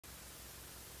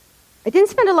I didn't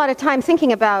spend a lot of time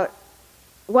thinking about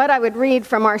what I would read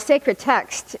from our sacred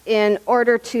text in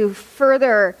order to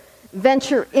further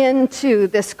venture into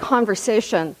this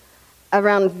conversation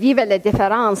around vive la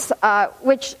différence,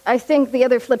 which I think the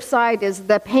other flip side is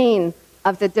the pain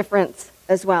of the difference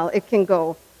as well. It can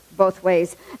go both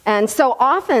ways. And so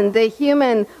often the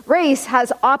human race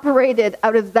has operated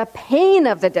out of the pain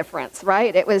of the difference,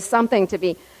 right? It was something to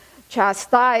be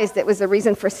chastised. It was a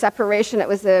reason for separation. It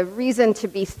was a reason to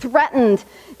be threatened.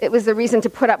 It was a reason to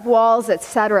put up walls,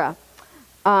 etc.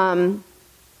 So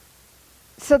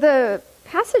the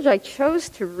passage I chose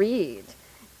to read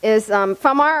is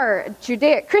from our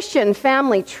Judaic-Christian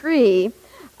family tree.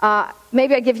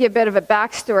 Maybe I give you a bit of a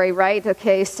backstory, right?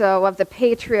 Okay, so of the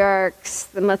patriarchs,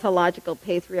 the mythological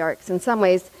patriarchs, in some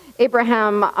ways,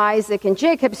 Abraham, Isaac, and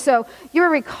Jacob. So you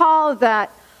recall that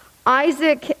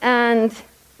Isaac and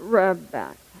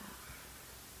Rebecca.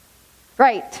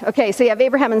 Right, okay, so you have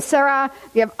Abraham and Sarah,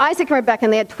 you have Isaac and Rebecca,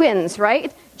 and they had twins,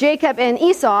 right? Jacob and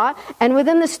Esau, and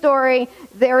within the story,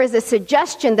 there is a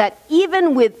suggestion that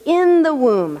even within the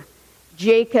womb,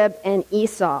 Jacob and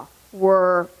Esau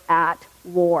were at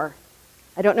war.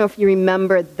 I don't know if you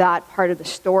remember that part of the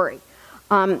story.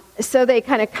 So they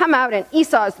kind of come out, and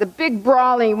Esau is the big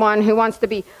brawling one who wants to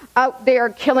be out there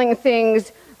killing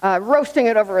things, roasting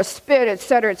it over a spit,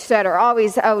 etc.,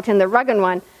 always out in the rugged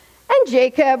one. And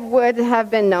Jacob would have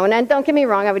been known, and don't get me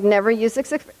wrong, I would never use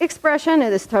this expression,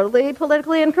 it is totally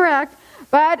politically incorrect,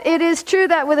 but it is true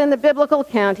that within the biblical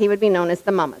account, he would be known as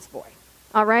the mama's boy.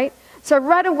 All right? So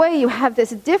right away, you have this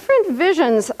different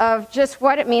visions of just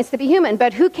what it means to be human.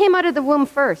 But who came out of the womb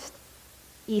first?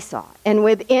 Esau. And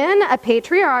within a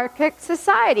patriarchic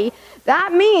society,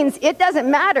 that means it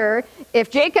doesn't matter if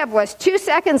Jacob was 2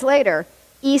 seconds later,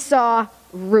 Esau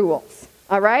rules.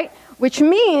 All right? Which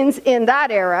means in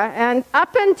that era, and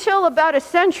up until about a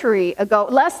century ago,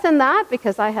 less than that,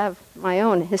 because I have my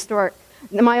own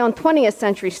 20th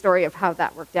century story of how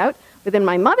that worked out within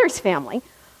my mother's family,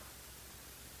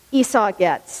 Esau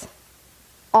gets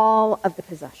all of the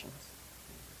possessions.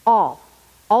 All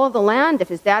of the land. If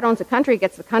his dad owns a country, he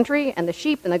gets the country and the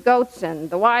sheep and the goats and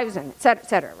the wives and et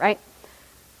cetera, right?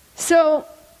 So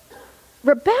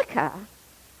Rebecca,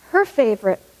 her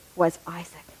favorite was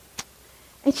Isaac.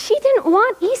 And she didn't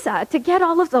want Esau to get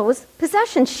all of those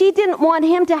possessions. She didn't want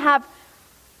him to have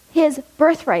his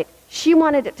birthright. She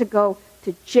wanted it to go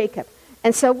to Jacob.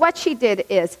 And so what she did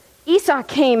is Esau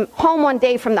came home one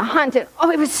day from the hunt, and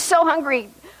he was so hungry.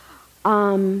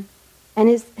 And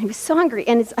he was so hungry.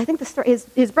 And I think the story,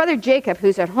 his brother Jacob,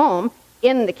 who's at home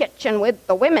in the kitchen with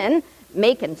the women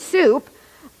making soup,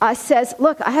 says,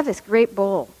 "Look, I have this great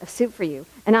bowl of soup for you,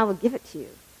 and I will give it to you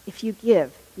if you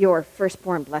give your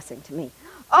firstborn blessing to me."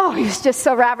 Oh, he was just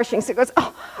so ravishing. So he goes,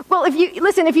 "Oh, well, if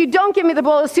you don't give me the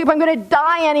bowl of soup, I'm going to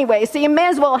die anyway, so you may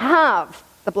as well have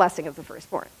the blessing of the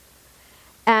firstborn."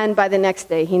 And by the next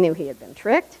day, he knew he had been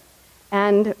tricked.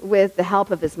 And with the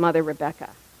help of his mother, Rebecca,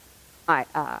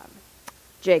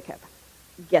 Jacob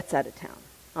gets out of town.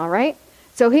 All right?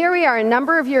 So here we are a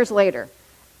number of years later,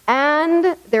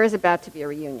 and there is about to be a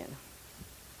reunion.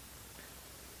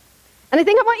 And I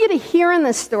think I want you to hear in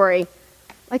this story,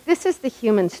 like this is the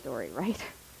human story, right?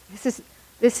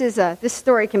 This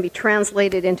story can be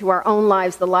translated into our own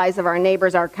lives, the lives of our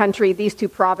neighbors, our country, these 2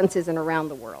 provinces, and around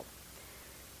the world.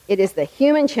 It is the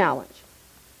human challenge.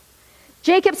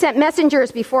 Jacob sent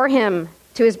messengers before him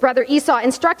to his brother Esau,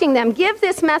 instructing them, "Give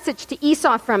this message to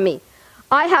Esau from me.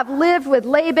 I have lived with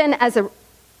Laban as a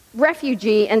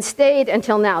refugee and stayed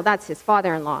until now." That's his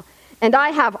father-in-law. "And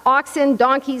I have oxen,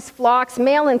 donkeys, flocks,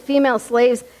 male and female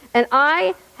slaves, and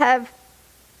I have..."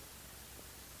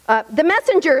 The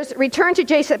messengers returned to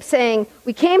Jacob saying,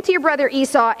 "We came to your brother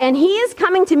Esau, and he is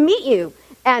coming to meet you,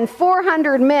 and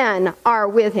 400 men are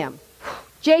with him."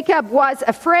 Jacob was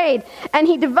afraid, and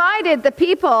he divided the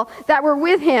people that were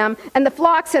with him and the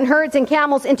flocks and herds and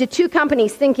camels into 2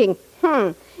 companies, thinking,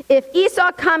 if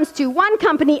Esau comes to one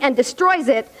company and destroys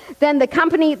it, then the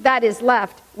company that is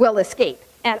left will escape,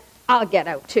 and I'll get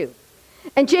out too.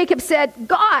 And Jacob said,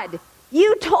 "God,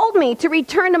 you told me to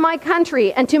return to my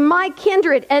country and to my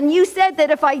kindred, and you said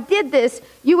that if I did this,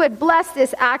 you would bless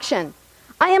this action.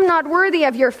 I am not worthy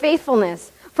of your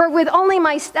faithfulness, for with only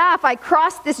my staff I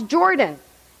crossed this Jordan.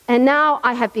 And now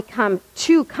I have become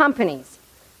 2 companies.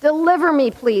 Deliver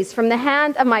me, please, from the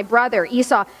hand of my brother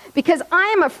Esau, because I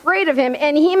am afraid of him,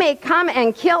 and he may come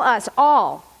and kill us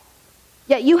all.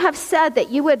 Yet you have said that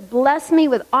you would bless me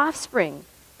with offspring,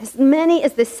 as many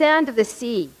as the sand of the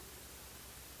sea."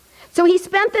 So he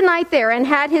spent the night there and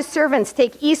had his servants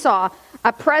take Esau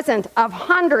a present of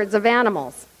hundreds of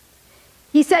animals.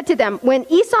 He said to them, "When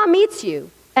Esau meets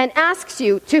you, and asks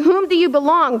you, to whom do you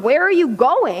belong? Where are you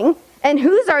going? And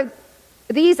whose are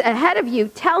these ahead of you?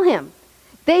 Tell him,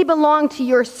 they belong to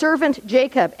your servant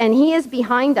Jacob, and he is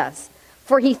behind us.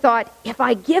 For he thought, if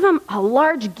I give him a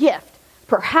large gift,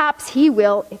 perhaps he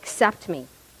will accept me.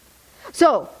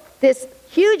 So this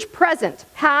huge present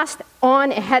passed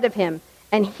on ahead of him,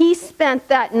 and he spent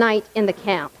that night in the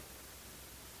camp.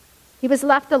 He was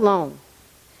left alone.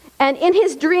 And in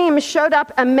his dream showed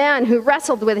up a man who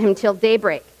wrestled with him till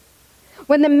daybreak.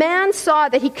 When the man saw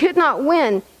that he could not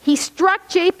win, he struck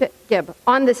Jacob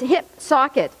on the hip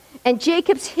socket, and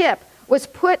Jacob's hip was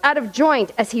put out of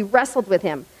joint as he wrestled with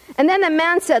him. And then the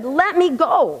man said, let me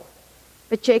go.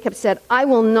 But Jacob said, I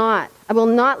will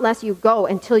not let you go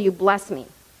until you bless me.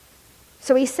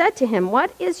 So he said to him,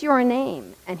 what is your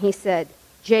name? And he said,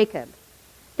 Jacob.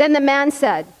 Then the man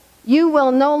said, you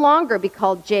will no longer be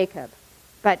called Jacob,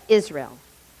 but Israel.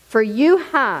 For you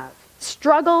have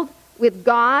struggled with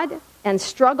God and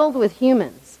struggled with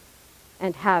humans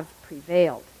and have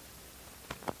prevailed.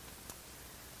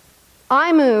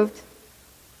 I moved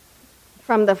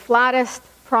from the flattest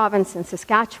province in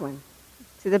Saskatchewan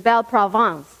to the Belle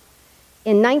Province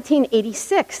in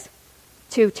 1986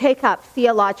 to take up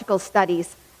theological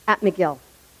studies at McGill.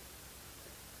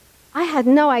 I had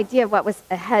no idea what was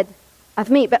ahead of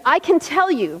me, but I can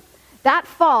tell you that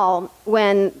fall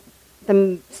when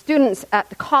the students at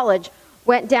the college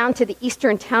went down to the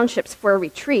eastern townships for a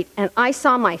retreat, and I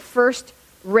saw my first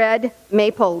red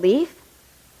maple leaf,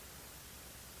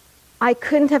 I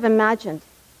couldn't have imagined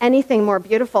anything more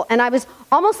beautiful. And I was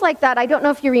almost like that. I don't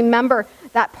know if you remember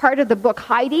that part of the book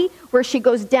Heidi, where she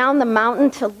goes down the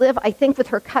mountain to live, I think, with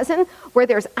her cousin, where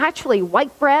there's actually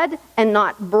white bread and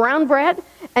not brown bread.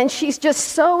 And she's just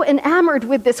so enamored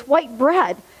with this white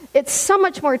bread. It's so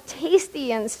much more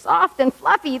tasty and soft and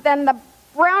fluffy than the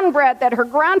brown bread that her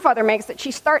grandfather makes, that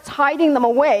she starts hiding them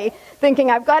away,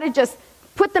 thinking, I've got to just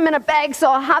put them in a bag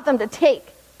so I'll have them to take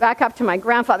back up to my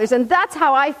grandfather's. And that's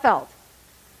how I felt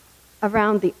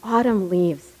around the autumn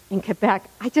leaves in Quebec.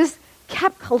 I just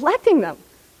kept collecting them,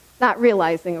 not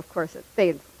realizing, of course, that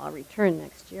they'd all return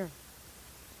next year.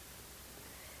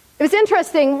 It was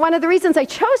interesting. One of the reasons I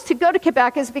chose to go to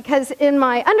Quebec is because in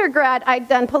my undergrad, I'd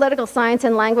done political science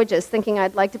and languages, thinking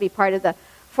I'd like to be part of the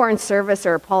foreign service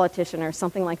or a politician or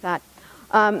something like that.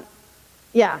 So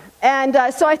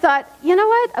I thought, you know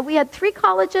what? We had 3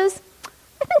 colleges.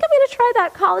 I think I'm going to try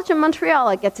that college in Montreal.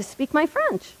 I get to speak my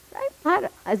French. Right? I had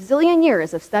a zillion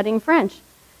years of studying French.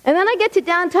 And then I get to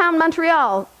downtown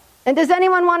Montreal. And does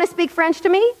anyone want to speak French to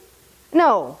me?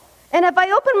 No. And if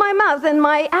I open my mouth and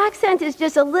my accent is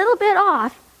just a little bit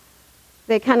off,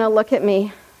 they kind of look at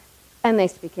me and they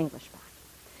speak English back.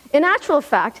 In actual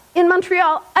fact, in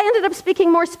Montreal, I ended up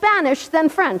speaking more Spanish than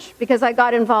French because I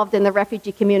got involved in the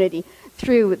refugee community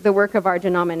through the work of our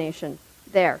denomination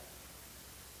there.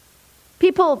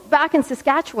 People back in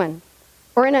Saskatchewan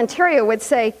or in Ontario would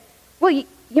say, well,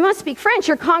 you must speak French.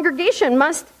 Your congregation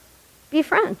must be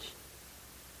French.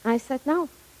 I said, no,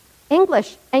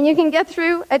 English. And you can get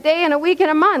through a day and a week and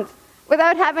a month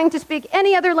without having to speak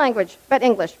any other language but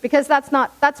English, because that's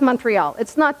Montreal.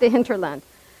 It's not the hinterland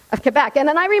of Quebec. And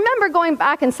then I remember going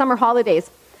back in summer holidays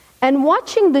and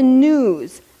watching the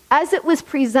news as it was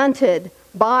presented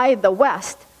by the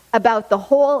West about the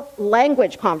whole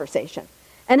language conversation,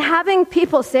 and having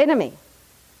people say to me,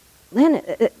 Lynne,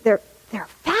 they're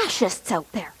fascists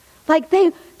out there. Like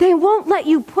they won't let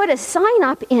you put a sign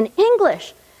up in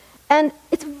English. And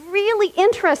it's really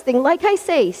interesting, like I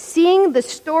say, seeing the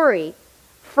story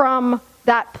from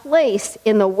that place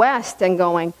in the West and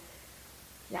going,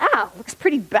 yeah, it looks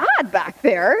pretty bad back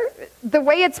there. The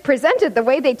way it's presented, the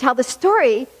way they tell the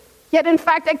story. Yet, in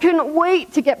fact, I couldn't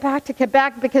wait to get back to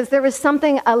Quebec because there was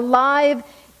something alive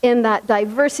in that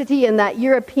diversity and that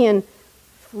European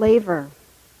flavor.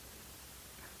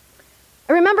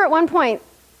 I remember at one point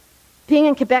being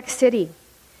in Quebec City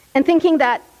and thinking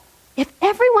that if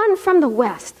everyone from the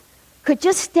West could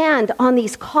just stand on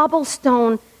these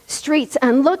cobblestone streets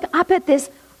and look up at this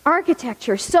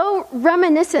architecture so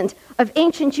reminiscent of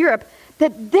ancient Europe,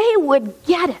 that they would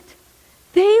get it.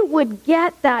 They would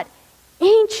get that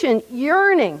ancient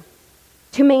yearning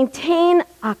to maintain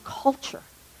a culture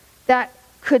that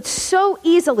could so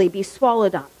easily be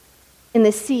swallowed up in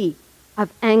the sea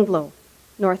of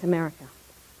Anglo-North America.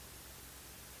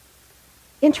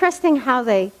 Interesting how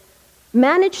they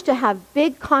managed to have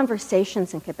big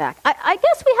conversations in Quebec. I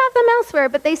guess we have them elsewhere,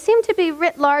 but they seem to be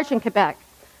writ large in Quebec.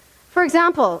 For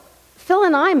example, Phil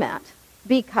and I met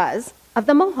because of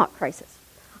the Mohawk crisis.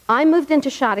 I moved into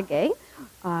Chateauguay,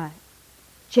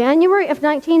 January of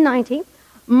 1990.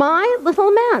 My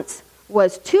little manse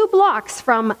was 2 blocks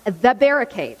from the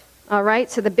barricade. All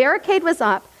right, so the barricade was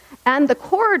up, and the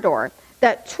corridor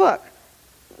that took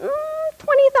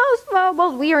 20,000,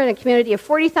 well, we are in a community of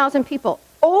 40,000 people,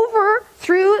 over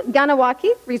through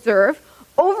Ganawaki Reserve,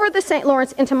 over the St.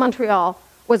 Lawrence into Montreal,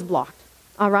 was blocked.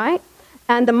 All right?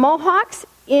 And the Mohawks,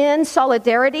 in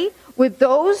solidarity with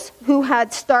those who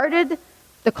had started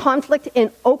the conflict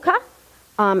in Oka,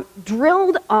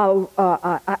 drilled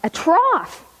a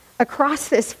trough across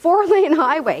this 4-lane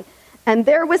highway. And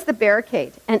there was the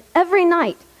barricade. And every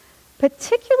night,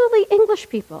 particularly English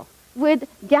people, would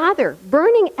gather,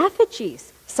 burning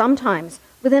effigies sometimes,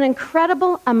 with an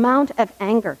incredible amount of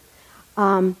anger.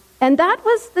 And that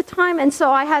was the time. And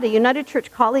so I had a United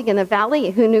Church colleague in the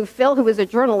Valley who knew Phil, who was a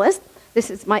journalist. This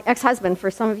is my ex-husband,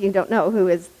 for some of you who don't know, who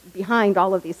is behind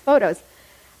all of these photos.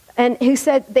 And who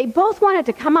said they both wanted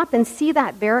to come up and see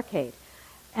that barricade.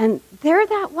 And there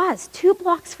that was, 2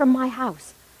 blocks from my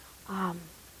house.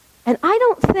 And I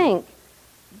don't think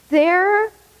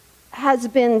there has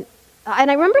been,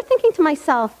 and I remember thinking to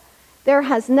myself, there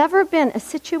has never been a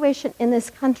situation in this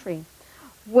country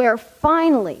where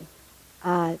finally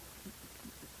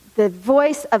the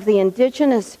voice of the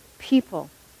Indigenous people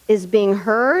is being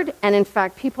heard, and in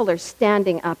fact, people are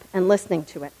standing up and listening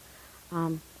to it.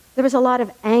 There was a lot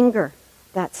of anger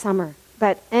that summer,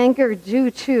 but anger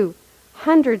due to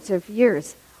hundreds of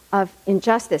years of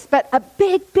injustice, but a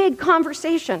big, big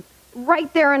conversation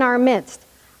right there in our midst.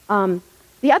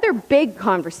 The other big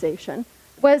conversation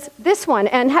was this one,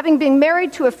 and having been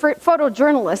married to a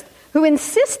photojournalist who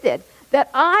insisted that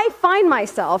I find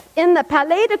myself in the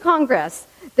Palais de Congrès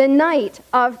the night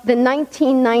of the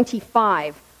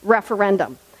 1995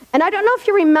 referendum. And I don't know if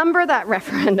you remember that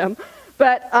referendum,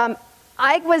 but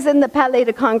I was in the Palais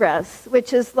de Congrès,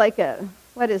 which is like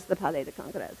what is the Palais de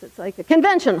Congrès? It's like a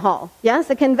convention hall. Yes,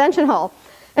 a convention hall.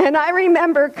 And I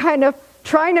remember kind of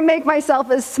trying to make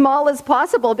myself as small as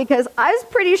possible because I was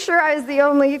pretty sure I was the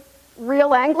only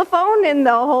real Anglophone in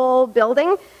the whole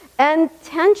building. And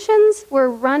tensions were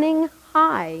running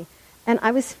high. And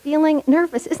I was feeling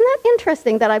nervous. Isn't that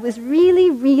interesting that I was really,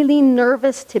 really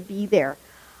nervous to be there?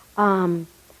 And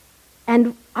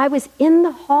I was in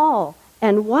the hall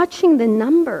and watching the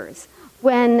numbers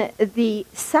when the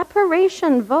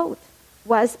separation vote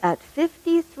was at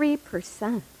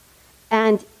 53%.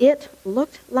 And it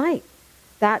looked like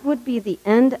that would be the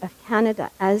end of Canada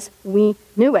as we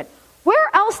knew it. Where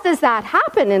else does that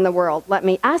happen in the world, let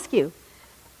me ask you?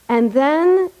 And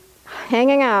then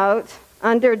hanging out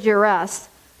under duress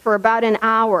for about an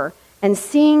hour and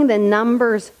seeing the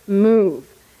numbers move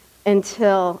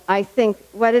until I think,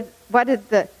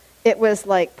 it was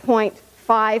like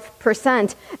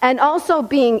 0.5%. And also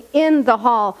being in the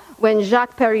hall when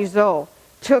Jacques Parizeau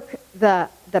took the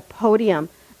podium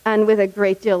and with a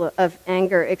great deal of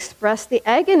anger expressed the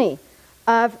agony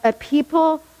of a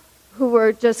people who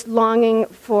were just longing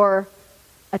for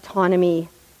autonomy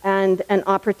and an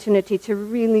opportunity to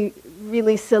really,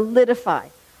 really solidify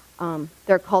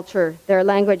their culture, their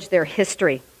language, their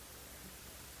history.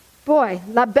 Boy,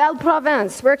 la belle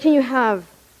province, where can you have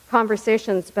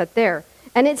conversations but there?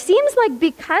 And it seems like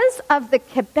because of the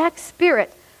Quebec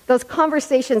spirit, those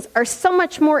conversations are so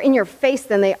much more in your face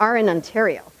than they are in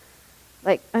Ontario.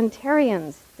 Like,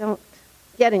 Ontarians don't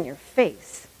get in your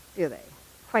face, do they?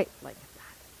 Quite like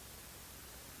that.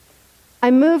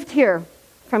 I moved here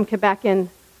from Quebec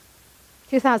in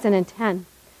 2010.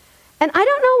 And I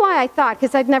don't know why I thought,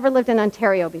 because I've never lived in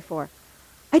Ontario before,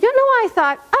 I don't know why I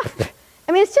thought,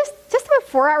 it's just about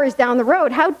 4 hours down the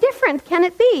road. How different can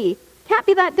it be? Can't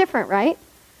be that different, right?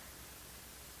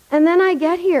 And then I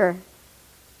get here,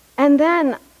 and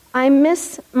then I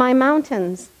miss my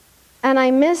mountains, and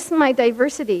I miss my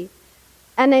diversity,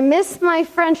 and I miss my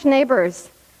French neighbors,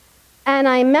 and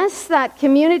I miss that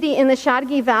community in the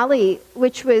Chateauguay Valley,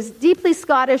 which was deeply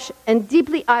Scottish and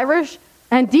deeply Irish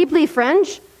and deeply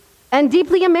French and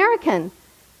deeply American,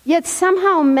 yet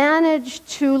somehow managed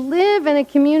to live in a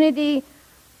community.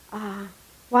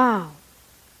 Wow,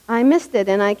 I missed it.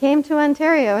 And I came to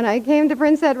Ontario, and I came to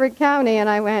Prince Edward County, and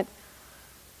I went,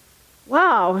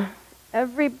 wow,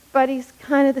 everybody's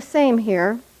kind of the same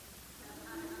here.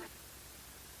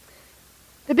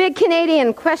 The big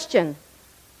Canadian question,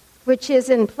 which is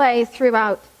in play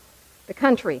throughout the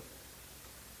country,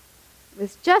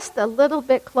 was just a little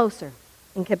bit closer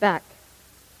in Quebec.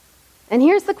 And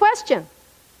here's the question.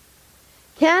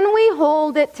 Can we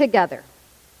hold it together?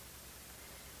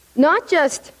 Not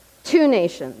just 2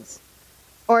 nations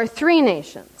or 3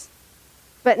 nations,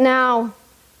 but now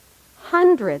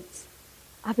hundreds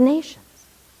of nations.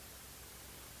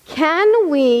 Can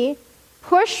we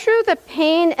push through the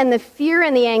pain and the fear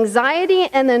and the anxiety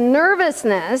and the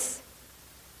nervousness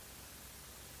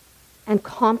and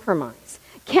compromise?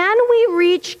 Can we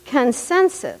reach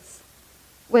consensus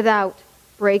without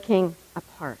breaking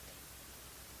apart?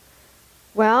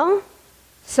 Well,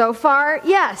 so far,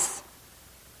 yes.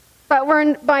 But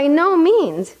we're by no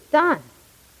means done.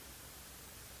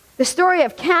 The story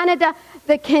of Canada,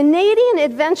 the Canadian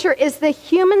adventure, is the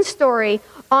human story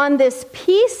on this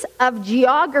piece of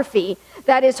geography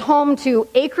that is home to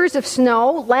acres of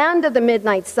snow, land of the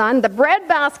midnight sun, the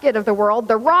breadbasket of the world,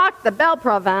 the rock, the Belle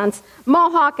Province,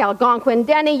 Mohawk, Algonquin,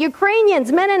 Dene,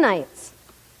 Ukrainians, Mennonites.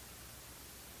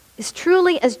 Is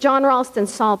truly, as John Ralston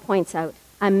Saul points out,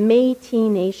 a Métis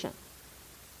nation.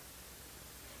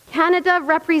 Canada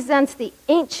represents the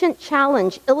ancient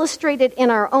challenge illustrated in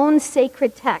our own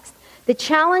sacred text, the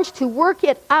challenge to work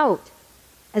it out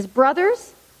as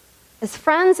brothers, as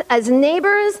friends, as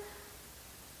neighbors,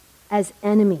 as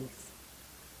enemies.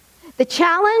 The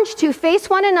challenge to face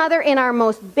one another in our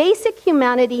most basic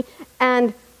humanity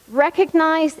and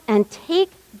recognize and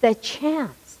take the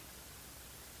chance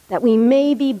that we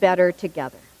may be better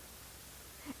together.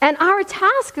 And our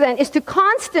task then is to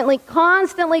constantly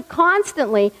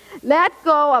let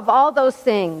go of all those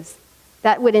things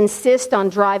that would insist on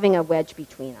driving a wedge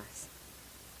between us.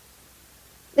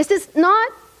 This is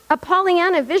not a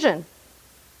Pollyanna vision.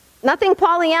 Nothing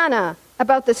Pollyanna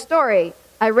about the story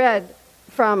I read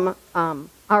from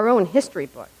our own history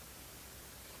book.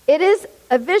 It is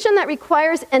a vision that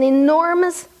requires an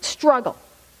enormous struggle,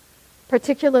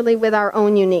 particularly with our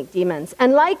own unique demons.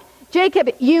 And like Jacob,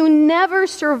 you never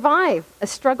survive a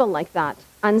struggle like that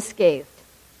unscathed.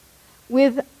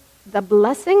 With the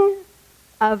blessing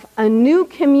of a new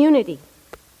community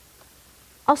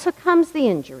also comes the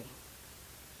injury.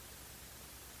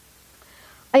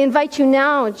 I invite you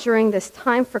now during this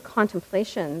time for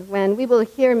contemplation, when we will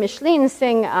hear Micheline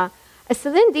sing a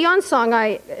Celine Dion song.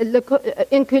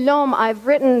 In Coulomb, I've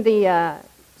written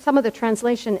some of the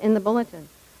translation in the bulletin.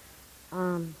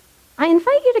 I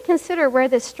invite you to consider where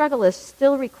this struggle is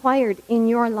still required in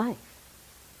your life.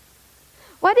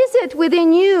 What is it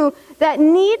within you that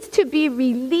needs to be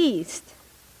released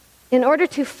in order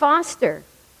to foster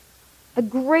a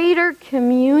greater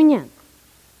communion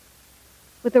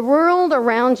with the world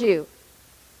around you,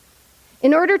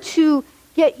 in order to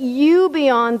get you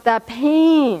beyond the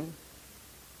pain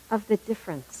of the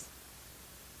difference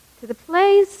to the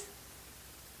place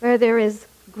where there is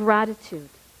gratitude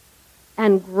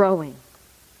and growing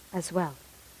as well?